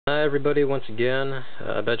Hi everybody, once again.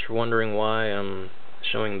 I bet you're wondering why I'm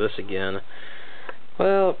showing this again.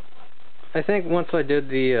 Well, I think once I did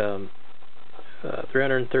the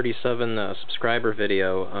 337 subscriber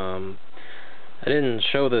video, I didn't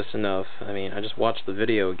show this enough. I mean, I just watched the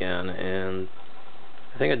video again, and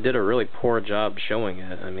I think I did a really poor job showing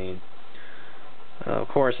it. I mean, of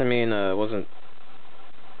course, it wasn't,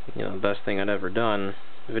 the best thing I'd ever done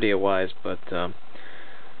video-wise, but I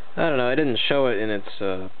don't know, I didn't show it in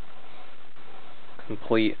its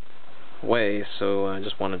complete way, so I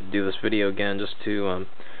just wanted to do this video again just to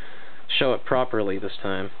show it properly this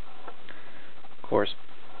time. Of course,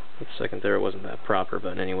 the second there it wasn't that proper,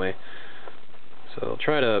 but anyway. So I'll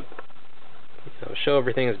try to show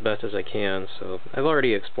everything as best as I can. So I've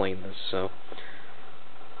already explained this, so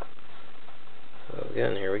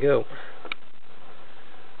again, here we go.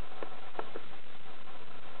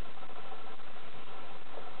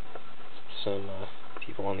 Some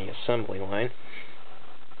people on the assembly line.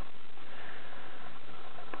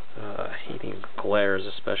 I hate these glares,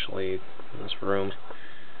 especially in this room.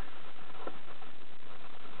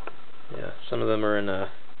 Yeah, some of them are in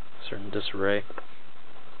a certain disarray.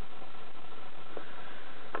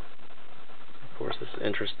 Of course, this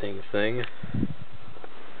interesting thing.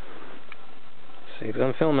 See,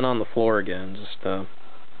 I'm filming on the floor again, just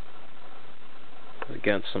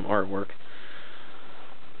against some artwork.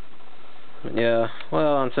 But yeah,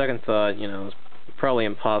 well, on second thought, it's probably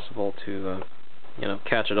impossible to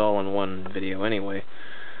catch it all in one video anyway.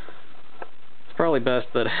 It's probably best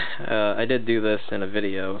that I did do this in a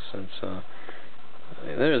video, since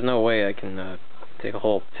there's no way I can take a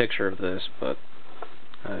whole picture of this, but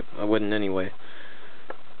I wouldn't anyway.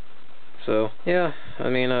 So yeah, it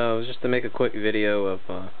was just to make a quick video of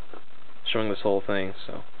showing this whole thing.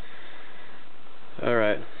 So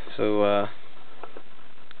alright, so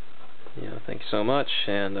thank you so much,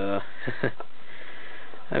 and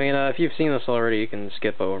if you've seen this already, you can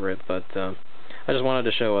skip over it, but I just wanted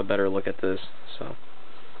to show a better look at this. So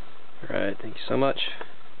alright, thank you so much.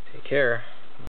 Take care.